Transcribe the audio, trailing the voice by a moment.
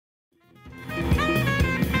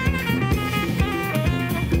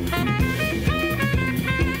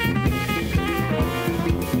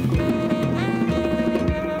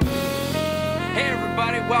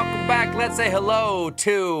Let's say hello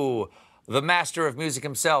to the master of music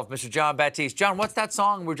himself, Mr. Jon Batiste. John, what's that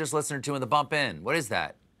song we're just listening to in the bump in? What is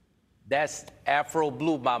that? That's Afro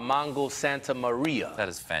Blue by Mongo Santa Maria. That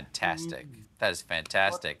is fantastic. That is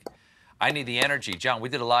fantastic. I need the energy, John. We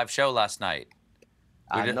did a live show last night.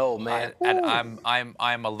 I know, man. And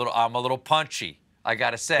I'm a little punchy, I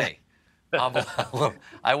gotta say.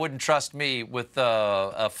 I wouldn't trust me with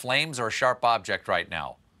flames or a sharp object right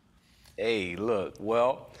now. Hey, look,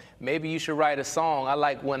 well, maybe you should write a song. I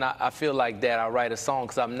like when I feel like that, I write a song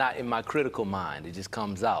because I'm not in my critical mind. It just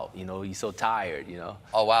comes out, you know, you're so tired, you know.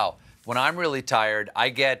 Oh, wow. When I'm really tired, I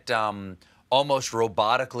get almost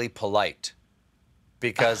robotically polite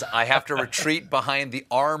because I have to retreat behind the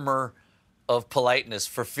armor of politeness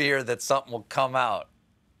for fear that something will come out,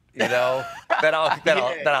 you know, that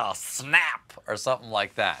I'll snap or something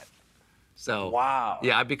like that. So, wow.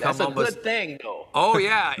 Yeah, I become That's almost... a good thing, though. Oh,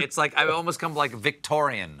 yeah. It's like I almost come like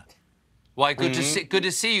Victorian. Why, good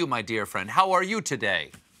to see you, my dear friend. How are you today?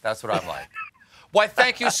 That's what I'm like. Why,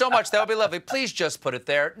 thank you so much. That would be lovely. Please just put it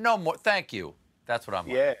there. No more. Thank you. That's what I'm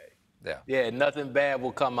like. Yeah, nothing bad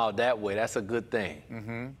will come out that way. That's a good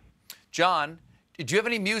thing. John, do you have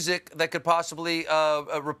any music that could possibly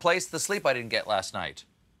replace the sleep I didn't get last night?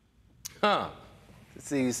 Huh. Let's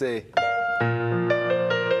see you say.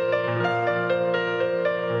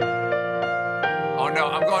 Oh, no,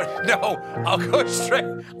 I'll go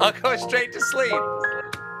straight to sleep.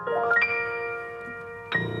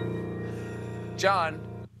 John.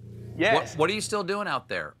 Yes. What are you still doing out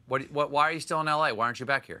there? Why are you still in L.A.? Why aren't you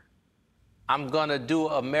back here? I'm gonna do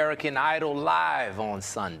American Idol live on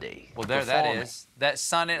Sunday. Well, there that is. That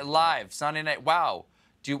Sunday night. Wow.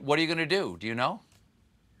 What are you gonna do? Do you know?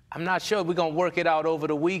 I'm not sure. We're gonna work it out over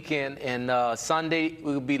the weekend, and Sunday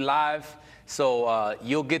we'll be live. So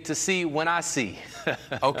you'll get to see when I see.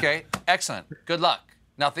 Okay, excellent. Good luck.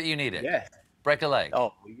 Not that you need it. Yes. Break a leg.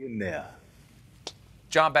 Oh, we're in there.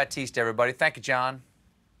 Jon Batiste, everybody. Thank you, John.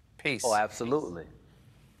 Peace. Oh, absolutely.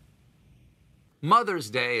 Mother's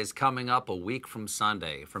Day is coming up a week from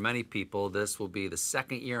Sunday. For many people, this will be the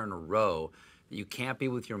second year in a row that you can't be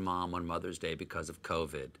with your mom on Mother's Day because of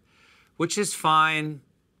COVID, which is fine.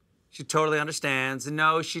 She totally understands. And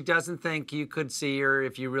no, she doesn't think you could see her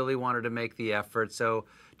if you really wanted to make the effort. So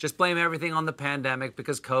just blame everything on the pandemic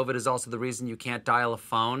because COVID is also the reason you can't dial a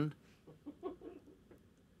phone.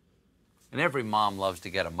 And every mom loves to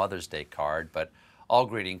get a Mother's Day card, but all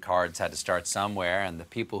greeting cards had to start somewhere, and the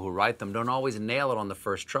people who write them don't always nail it on the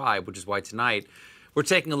first try, which is why tonight we're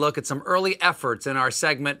taking a look at some early efforts in our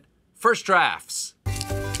segment, First Drafts.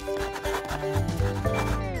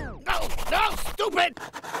 No, stupid!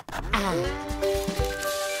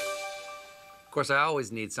 Of course, I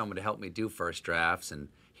always need someone to help me do first drafts, and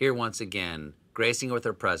here once again, gracing with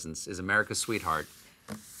her presence, is America's sweetheart,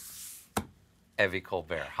 Evie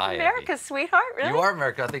Colbert. Hi, America's Evie. sweetheart, really? You are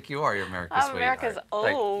America. I think you are. You're America's sweetheart. America's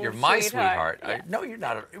old You're my sweetheart. sweetheart. No, you're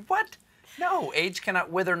not. What? No, age cannot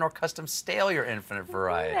wither nor custom stale your infinite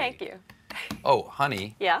variety. Thank you. Oh,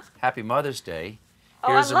 honey. Yeah? Happy Mother's Day.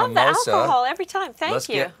 Oh, Here's I love a the mimosa. alcohol every time. Thank Let's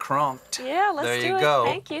you. get crunked. Yeah, let's there do you it. go.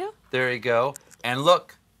 Thank you. There you go. And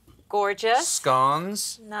look. Gorgeous.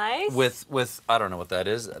 Scones. Nice. With I don't know what that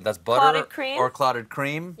is. That's butter Clotted cream. or clotted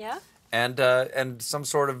cream. Yeah. And some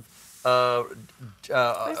sort of it's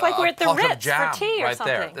like we're at the pot of Ritz jam for tea or right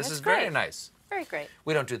something. there. This That's is great. very nice. Very great.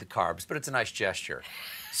 We don't do the carbs, but it's a nice gesture.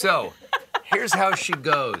 So, here's how she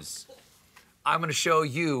goes. I'm going to show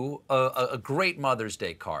you a great Mother's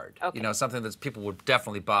Day card. Okay. You know, something that people would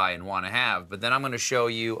definitely buy and want to have. But then I'm going to show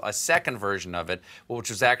you a second version of it, which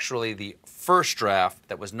was actually the first draft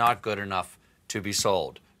that was not good enough to be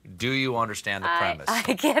sold. Do you understand the premise?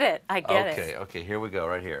 I get it. I get it. Okay, here we go,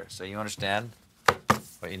 right here. So you understand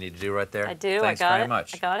what you need to do right there? I do. Thanks I got very it.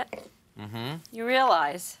 much. I got it. You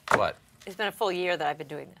realize What? it's been a full year that I've been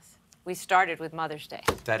doing this. We started with Mother's Day.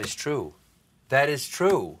 That is true. That is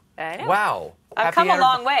true. I know. Wow. I've come a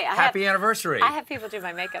long way. Happy anniversary. I have people do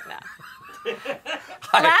my makeup now.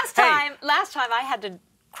 Hi. Last Hey, time I had to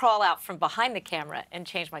crawl out from behind the camera and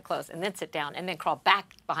change my clothes and then sit down and then crawl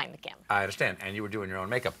back behind the camera. I understand. And you were doing your own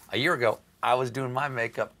makeup. A year ago, I was doing my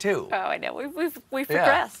makeup too. Oh, I know. We've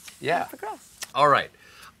progressed. Yeah. We've progressed. All right.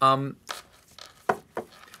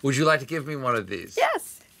 Would you like to give me one of these?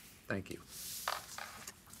 Yes. Thank you.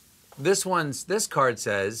 This card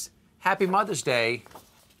says, Happy Mother's Day.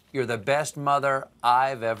 You're the best mother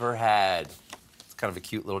I've ever had. It's kind of a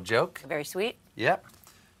cute little joke. Very sweet. Yep.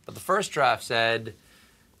 But the first draft said,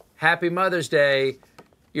 Happy Mother's Day.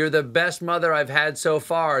 You're the best mother I've had so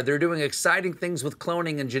far. They're doing exciting things with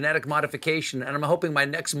cloning and genetic modification, and I'm hoping my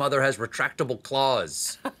next mother has retractable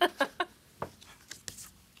claws.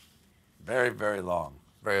 Very, very long.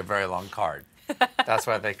 Very, very long card. That's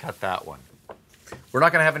why they cut that one. We're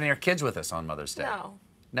not going to have any of your kids with us on Mother's Day. No.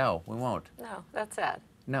 No, we won't. No, that's sad.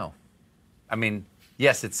 No. I mean,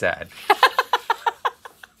 yes, it's sad.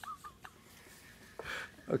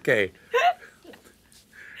 Okay.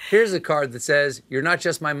 Here's a card that says, "You're not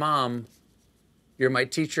just my mom, you're my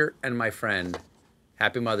teacher and my friend.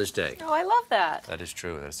 Happy Mother's Day." Oh, I love that. That is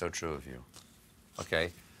true. That is so true of you.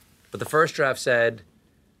 Okay. But the first draft said,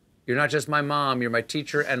 "You're not just my mom, you're my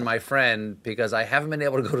teacher and my friend because I haven't been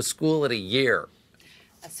able to go to school in a year."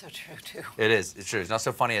 That's so true, too. It is. It's true. It's not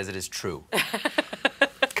so funny as it is true.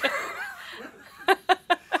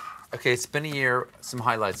 Okay, it's been a year. Some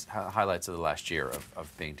highlights of the last year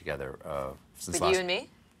of being together since With last. you and me?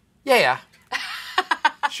 Yeah.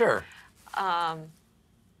 Sure. I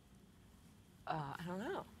don't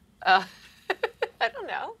know. I don't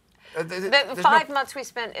know. The 5 months we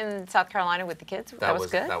spent in South Carolina with the kids, that was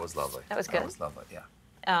good. That was lovely. That was good. That was lovely, yeah.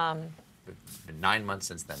 Been 9 months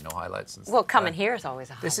since then, no highlights since Well, then. coming here is always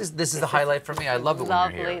a highlight. This is the highlight for me. I love it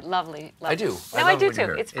when you're here. Lovely. I do. No, love I it do when you're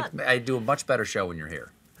too. here. It's fun. I do a much better show when you're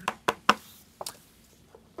here.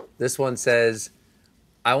 This one says,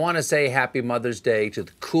 "I want to say Happy Mother's Day to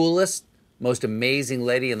the coolest, most amazing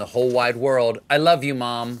lady in the whole wide world. I love you,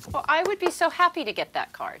 Mom." Well, I would be so happy to get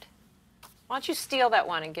that card. Why don't you steal that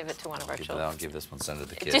one and give it to one of our children? I'll give this one, send it to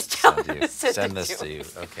the kids. Just tell Send them you. to send Send it this to to you.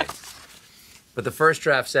 Okay. But the first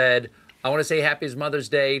draft said, "I want to say Happy Mother's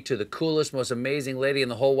Day to the coolest, most amazing lady in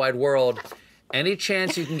the whole wide world. Any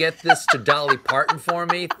chance you can get this to Dolly Parton for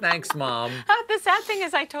me? Thanks, Mom." The sad thing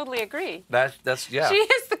is I totally agree. That's yeah. She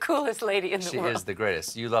is the coolest lady in the world. She is the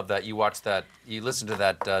greatest. You love that. You watched that. You listened to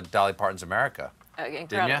that Dolly Parton's America. Incredible.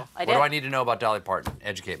 Didn't you? I did. What do I need to know about Dolly Parton?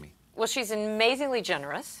 Educate me. Well, she's amazingly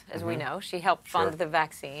generous, as we know. She helped fund the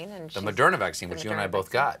vaccine. And The Moderna vaccine, which you and I both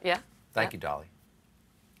got. Yeah. Thank you, Dolly.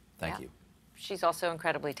 Thank you. She's also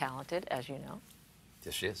incredibly talented, as you know.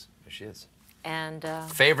 Yes, she is. Yes, she is. And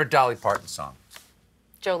Favorite Dolly Parton song?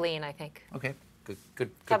 Jolene, I think. Okay.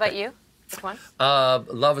 Good. How about pick. you? Which one?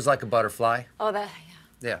 Love is Like a Butterfly. Oh, that,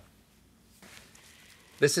 yeah. Yeah.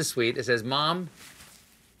 This is sweet. It says, "Mom,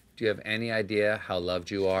 do you have any idea how loved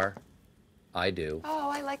you are? I do." Oh,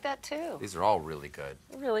 I like that too. These are all really good.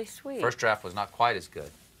 Really sweet. First draft was not quite as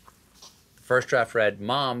good. The first draft read,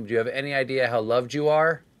 "Mom, do you have any idea how loved you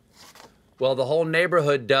are? Well, the whole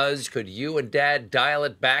neighborhood does. Could you and Dad dial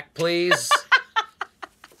it back, please?"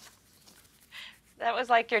 That was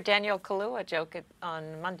like your Daniel Kaluuya joke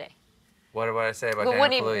on Monday. What did I say about But Daniel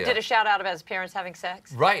when he Kaluuya? did a shout out about his parents having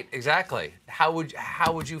sex. Right, exactly. How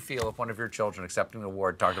would you feel if one of your children accepting an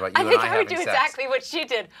award talked about I you think and I I would having do sex? exactly what she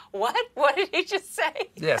did. What? What did he just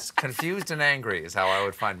say? Yes, confused and angry is how I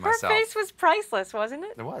would find Her myself. face was priceless, wasn't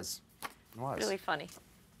it? It was. It was. Really funny.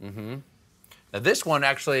 Now this one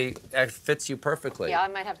actually fits you perfectly. Yeah, I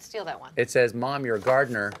might have to steal that one. It says, "Mom, you're a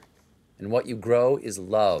gardener, and what you grow is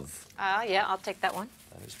love." Yeah, I'll take that one.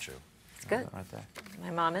 That is true. It's good. Right there. My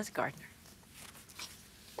mom is a gardener.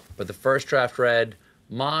 But the first draft read,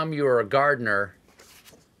 "Mom, you are a gardener.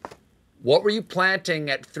 What were you planting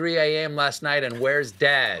at 3 a.m. last night, and where's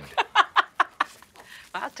Dad?" Wow,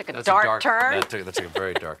 that took a That's dark turn. That took a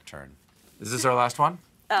very dark turn. Is this our last one?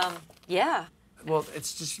 Yeah. Well,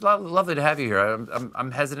 it's just lovely to have you here.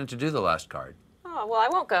 I'm hesitant to do the last card. Oh, well, I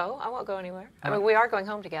won't go. I won't go anywhere. I mean, we are going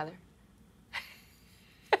home together.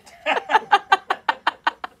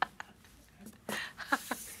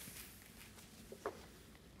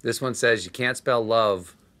 This one says, "You can't spell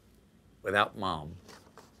love without Mom."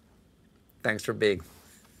 Thanks for being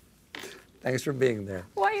there.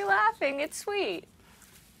 Why are you laughing? It's sweet.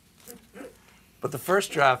 But the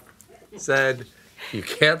first draft said, "You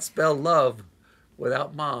can't spell love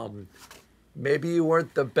without Mom. Maybe you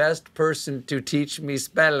weren't the best person to teach me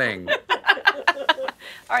spelling."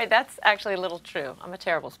 All right, that's actually a little true. I'm a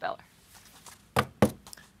terrible speller.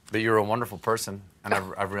 But you're a wonderful person, and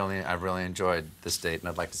I've really enjoyed this date, and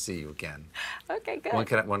I'd like to see you again. Okay, good. When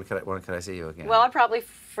can I see you again? Well, I'm probably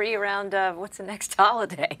free around, what's the next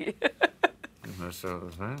holiday?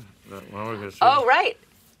 Oh, right.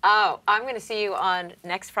 Oh, I'm going to see you on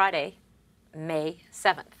next Friday, May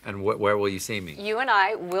 7th. And where will you see me? You and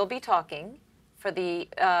I will be talking for the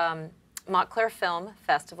Montclair Film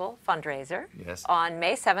Festival fundraiser on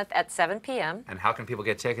May 7th at 7 p.m. And how can people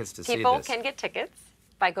get tickets to see this? People can get tickets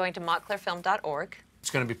by going to montclairfilm.org.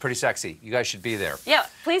 It's going to be pretty sexy. You guys should be there. Yeah,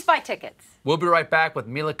 please buy tickets. We'll be right back with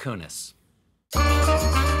Mila Kunis.